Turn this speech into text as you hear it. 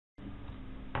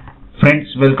Friends,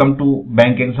 welcome to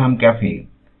Bank Exam Cafe,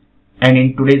 and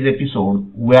in today's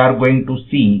episode we are going to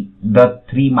see the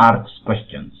 3 marks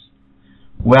questions.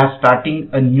 We are starting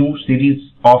a new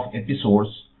series of episodes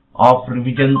of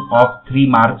revision of 3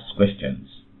 marks questions.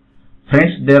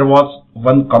 Friends, there was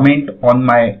one comment on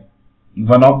my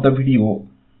one of the video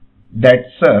that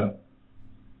sir,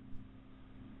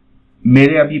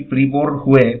 मेरे अभी pre board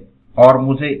हुए और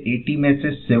मुझे 80 में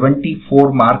से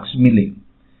 74 marks मिले,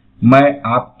 मैं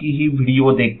आपकी ही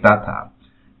वीडियो देखता था.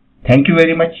 Thank you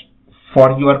very much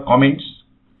for your comments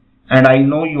and I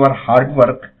know your hard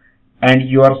work and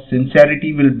your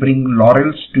sincerity will bring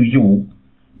laurels to you.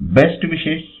 Best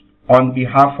wishes on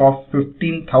behalf of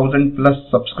 15,000 plus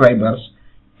subscribers.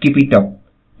 Keep it up.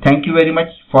 Thank you very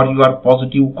much for your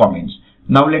positive comments.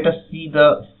 Now let us see the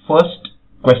first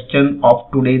question of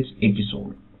today's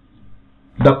episode.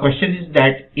 The question is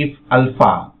that if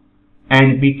alpha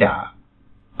and beta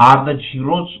are the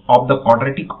zeros of the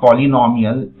quadratic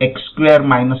polynomial x square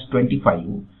minus 25,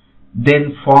 then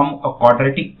form a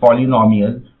quadratic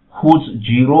polynomial whose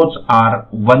zeros are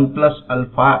 1 plus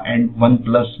alpha and 1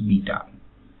 plus beta.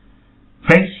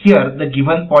 Friends, here the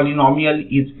given polynomial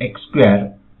is x square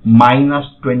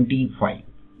minus 25,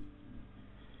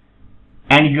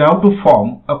 and you have to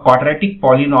form a quadratic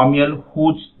polynomial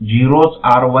whose zeros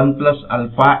are 1 plus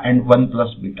alpha and 1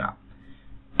 plus beta,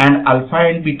 and alpha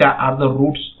and beta are the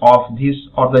roots of this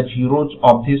or the zeros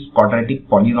of this quadratic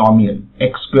polynomial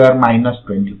x square minus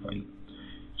 25.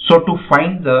 So to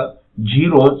find the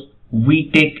zeros,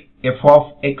 we take f of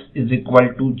x is equal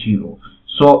to 0.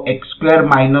 So x square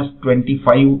minus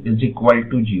 25 is equal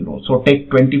to 0. So take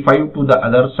 25 to the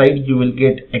other side, you will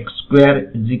get x square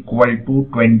is equal to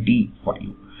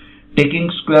 25. Taking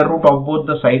square root of both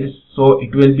the sides, so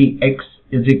it will be x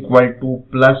is equal to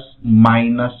plus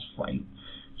minus 5.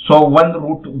 So one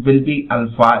root will be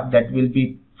alpha, that will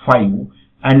be 5,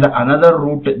 and the another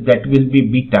root that will be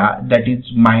beta, that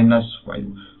is minus 5.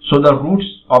 So the roots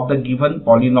of the given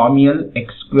polynomial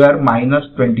x square minus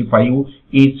 25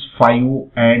 is 5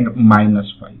 and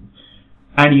minus 5.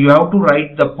 And you have to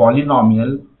write the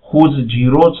polynomial whose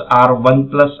zeros are 1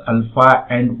 plus alpha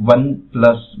and 1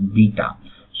 plus beta.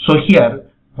 So here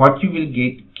what you will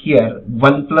get here,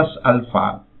 1 plus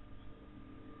alpha,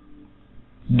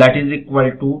 that is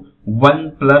equal to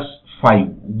 1 plus 5,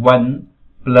 1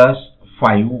 plus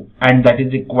 5, and that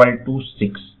is equal to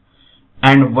 6.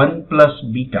 And 1 plus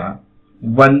beta,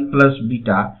 1 plus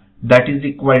beta, that is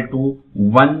equal to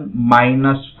 1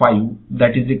 minus 5,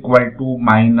 that is equal to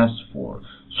minus 4.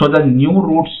 So the new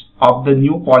roots of the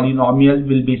new polynomial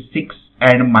will be 6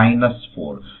 and minus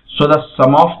 4. So the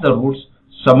sum of the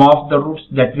roots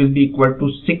that will be equal to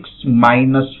 6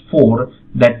 minus 4,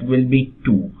 that will be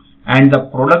 2. And the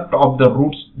product of the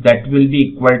roots that will be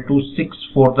equal to 6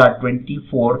 for the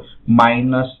 24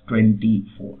 minus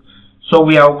 24. So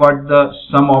we have got the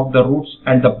sum of the roots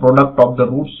and the product of the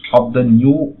roots of the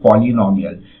new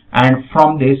polynomial, and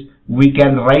from this we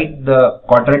can write the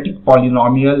quadratic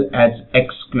polynomial as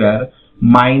x square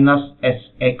minus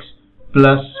sx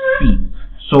plus p.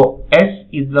 So s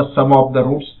is the sum of the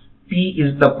roots, p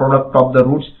is the product of the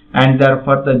roots, and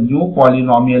therefore the new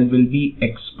polynomial will be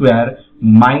x square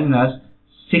minus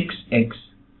 6x,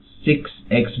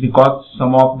 because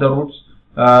sum of the roots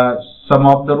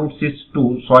is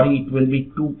 2, sorry, it will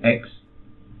be 2x.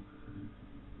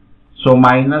 So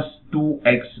minus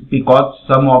 2x because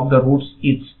sum of the roots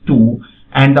is 2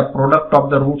 and the product of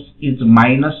the roots is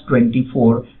minus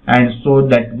 24, and so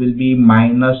that will be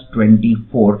minus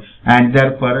 24, and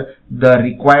therefore the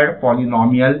required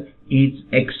polynomial is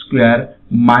x square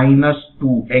minus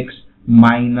 2x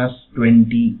minus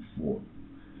 24.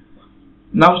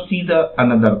 Now see the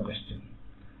another question.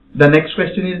 The next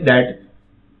question is that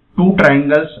two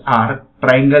triangles are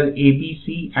triangle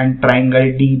ABC and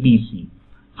triangle DBC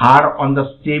are on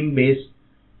the same base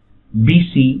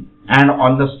BC and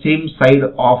on the same side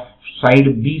of side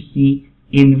BC,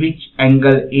 in which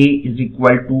angle A is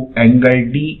equal to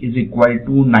angle D is equal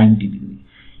to 90 degrees.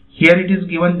 Here it is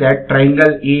given that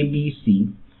triangle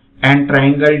ABC and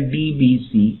triangle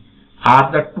DBC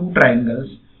are the two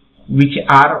triangles which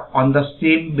are on the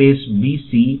same base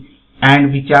BC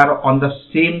and which are on the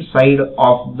same side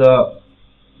of the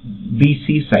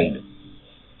BC side.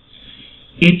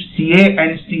 If CA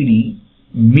and CD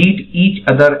meet each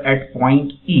other at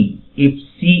point E, if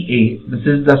CA, this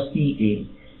is the CA,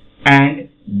 and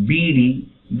BD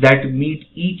that meet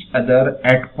each other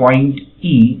at point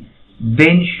E,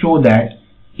 then show that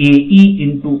AE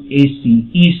into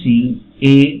AC,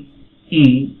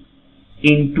 AE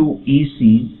into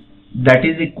EC, that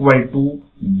is equal to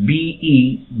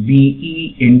BE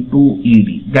into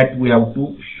ED. That we have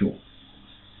to show.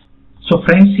 So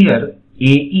friends, here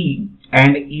AE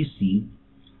and EC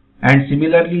and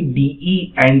similarly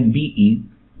DE and BE,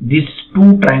 these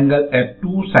two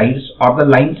sides or the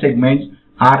line segments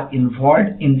are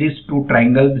involved in these two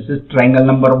triangles. This is triangle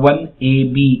number 1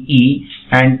 ABE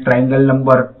and triangle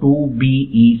number 2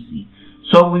 BEC.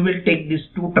 So we will take these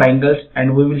two triangles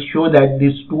and we will show that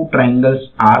these two triangles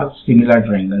are similar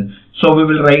triangles. So we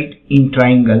will write in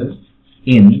triangle,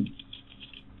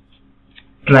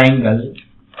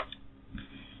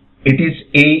 it is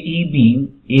AEB,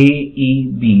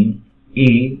 AEB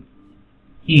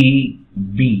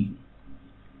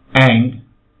and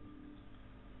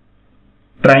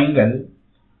triangle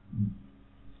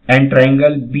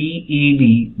BED,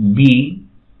 BCD,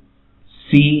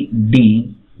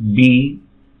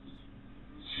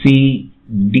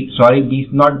 sorry, B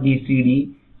is not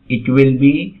BCD, it will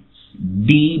be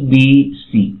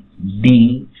DBC,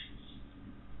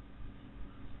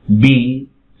 DBC.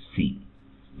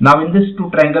 Now in this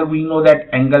two triangle, we know that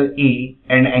angle A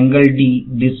and angle D,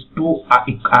 these two are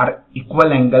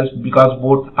equal angles because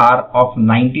both are of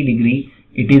 90 degree.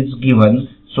 It is given.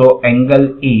 So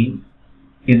angle A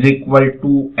is equal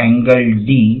to angle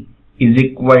D is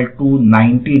equal to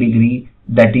 90 degree.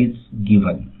 That is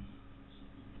given.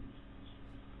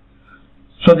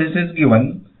 So this is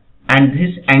given, and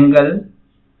this angle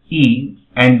E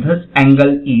and this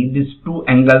angle E, these two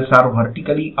angles are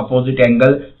vertically opposite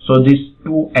angle. So these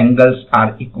two angles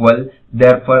are equal.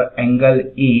 Therefore, angle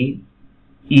AEB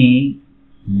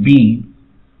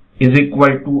is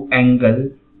equal to angle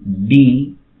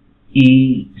DEC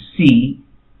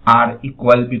are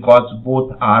equal because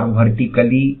both are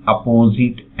vertically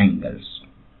opposite angles.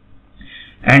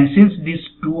 And since these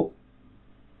two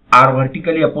are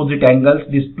vertically opposite angles,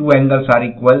 these two angles are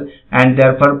equal, and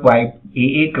therefore by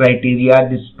AA criteria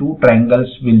these two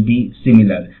triangles will be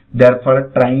similar. Therefore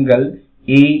triangle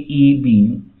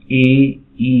AEB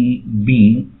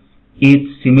is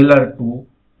similar to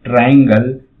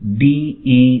triangle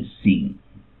DEC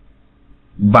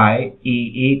by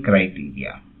AA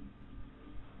criteria.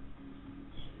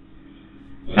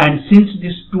 And since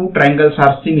these two triangles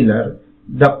are similar,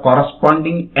 the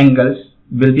corresponding angles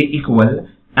will be equal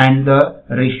and the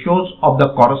ratios of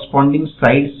the corresponding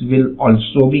sides will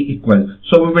also be equal.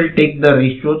 So we will take the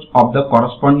ratios of the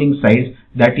corresponding sides,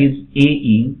 that is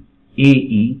AE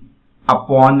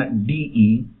upon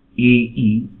DE,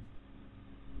 AE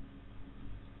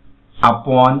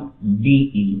upon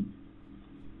DE,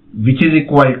 which is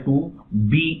equal to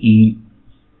BE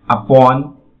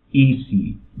upon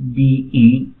EC,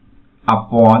 BE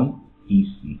upon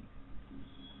EC.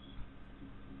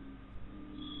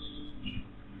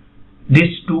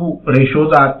 These two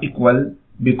ratios are equal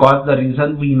because the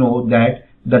reason we know that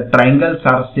the triangles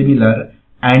are similar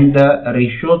and the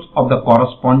ratios of the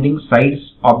corresponding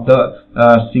sides of the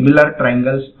similar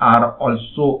triangles are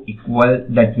also equal.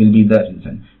 That will be the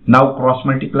reason. Now cross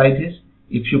multiply this.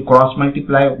 If you cross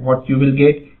multiply, what you will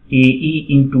get? AE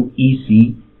into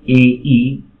EC,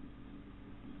 AE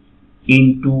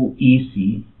into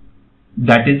EC,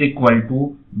 that is equal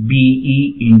to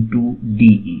BE into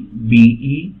DE,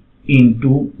 BE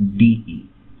into DE,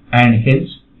 and hence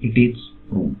it is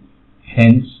proved.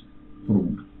 Hence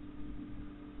proved.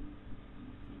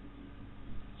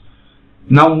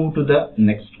 Now move to the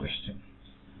next question.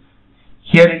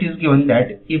 Here it is given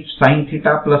that if sin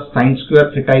theta plus sin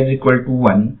square theta is equal to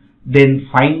 1, then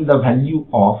find the value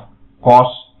of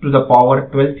cos to the power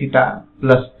 12 theta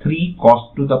plus 3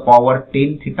 cos to the power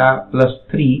 10 theta plus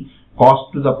 3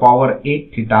 cos to the power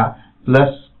 8 theta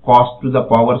plus cos to the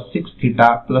power 6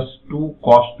 theta plus 2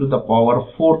 cos to the power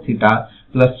 4 theta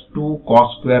plus 2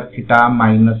 cos square theta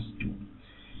minus 2.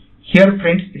 Here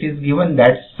friends, it is given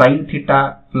that sin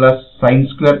theta plus sin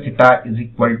square theta is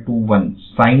equal to 1.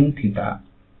 Sin theta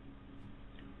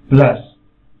plus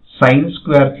sin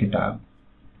square theta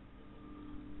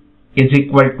is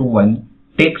equal to 1.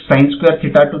 Take sin square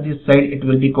theta to this side, it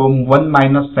will become 1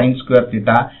 minus sin square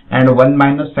theta, and 1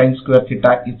 minus sin square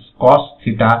theta is cos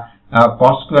theta,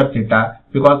 cos square theta,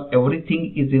 because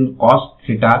everything is in cos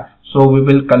theta. So we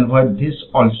will convert this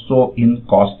also in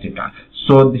cos theta.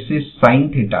 So this is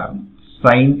sin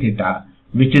theta,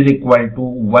 which is equal to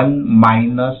 1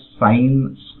 minus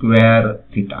sin square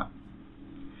theta,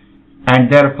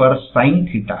 and therefore sin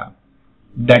theta,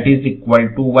 that is equal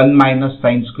to 1 minus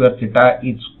sin square theta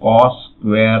is cos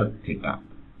square theta.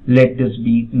 Let this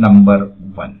be number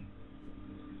 1.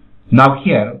 Now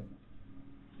here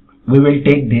we will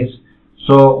take this.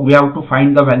 So we have to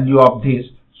find the value of this.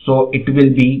 So it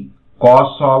will be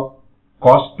cos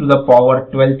to the power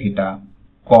 12 theta,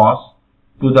 cos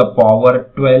to the power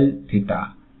 12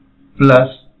 theta plus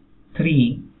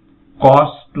 3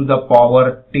 cos to the power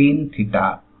 10 theta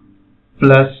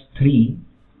plus 3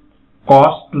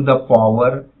 cos to the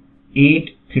power 8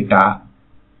 theta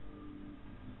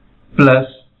plus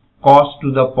cos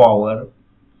to the power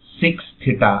 6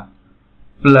 theta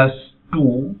plus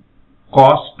 2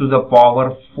 cos to the power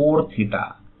 4 theta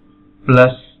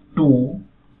plus 2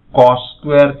 cos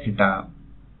square theta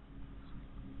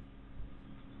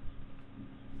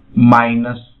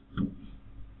minus 2.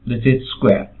 This is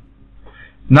square.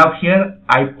 Now here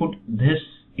I put this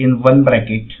in one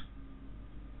bracket,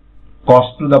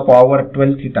 cos to the power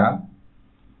 12 theta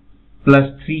plus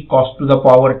 3 cos to the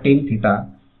power 10 theta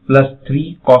plus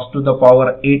 3 cos to the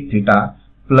power 8 theta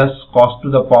plus cos to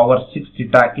the power 6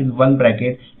 theta in one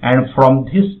bracket, and from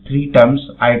these three terms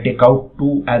I take out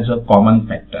 2 as a common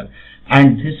factor,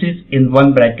 and this is in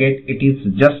one bracket. It is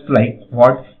just like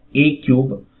what? A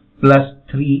cube plus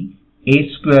 3 a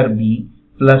square b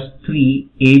plus 3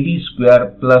 ab square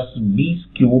plus b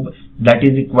cube, that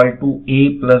is equal to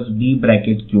a plus b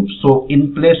bracket cube. So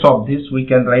in place of this we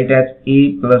can write as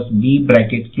a plus b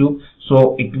bracket cube.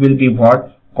 So it will be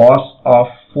what? Cos of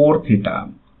 4 theta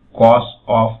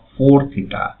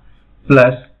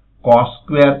plus cos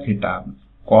square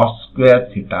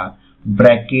theta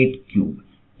bracket cube,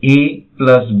 a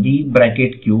plus b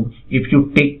bracket cube. If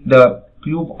you take the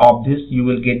cube of this, you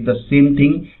will get the same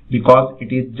thing, because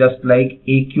it is just like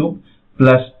a cube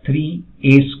plus 3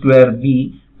 a square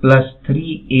b plus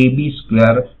 3 ab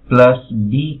square plus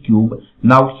b cube.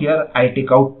 Now here I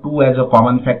take out 2 as a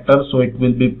common factor, so it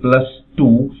will be plus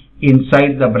 2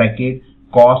 inside the bracket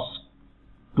cos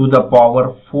to the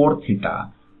power 4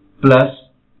 theta plus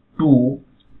 2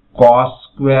 cos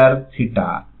square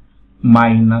theta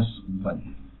minus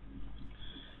 1.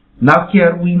 Now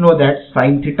here we know that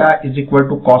sin theta is equal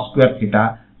to cos square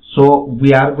theta. So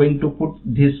we are going to put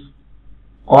this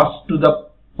cos to the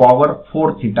power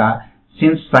 4 theta.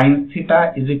 Since sin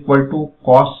theta is equal to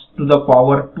cos to the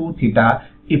power 2 theta,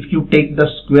 if you take the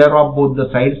square of both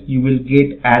the sides, you will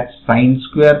get as sin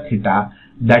square theta,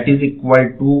 that is equal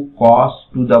to cos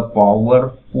to the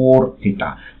power 4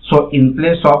 theta. So in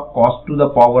place of cos to the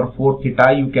power 4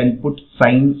 theta, you can put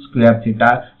sin square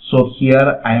theta. So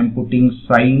here I am putting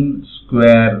sin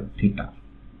square theta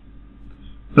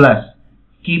plus,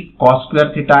 keep cos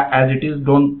square theta as it is,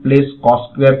 don't place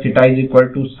cos square theta is equal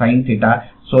to sin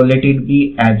theta. So let it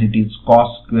be as it is,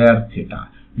 cos square theta,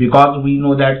 because we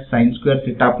know that sin square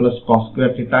theta plus cos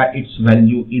square theta, its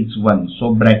value is 1.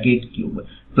 So bracket cube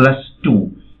plus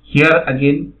 2. Here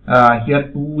again,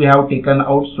 here 2 we have taken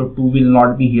out, so 2 will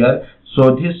not be here.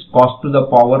 So this cos to the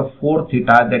power 4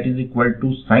 theta, that is equal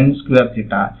to sin square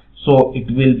theta. So it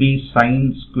will be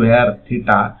sin square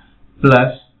theta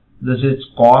plus, this is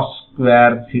cos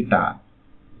square theta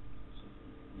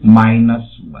minus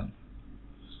 1.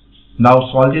 Now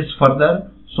solve this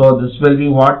further. So this will be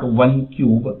what? 1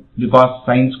 cube, because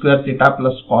sin square theta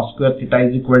plus cos square theta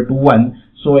is equal to 1.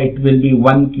 So it will be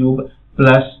 1 cube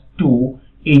plus 2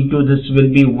 into this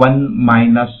will be 1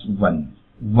 minus 1.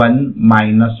 1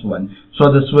 minus 1.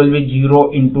 So this will be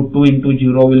 0 into 2 into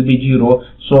 0 will be 0.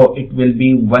 So it will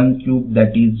be 1 cube,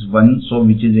 that is 1. So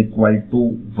which is equal to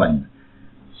 1.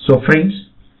 So friends,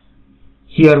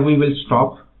 here we will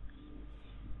stop.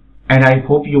 And I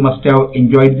hope you must have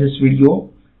enjoyed this video.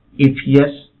 If yes,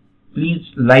 please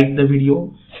like the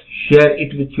video, share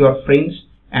it with your friends,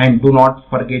 and do not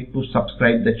forget to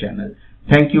subscribe the channel.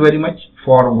 Thank you very much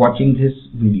for watching this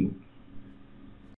video.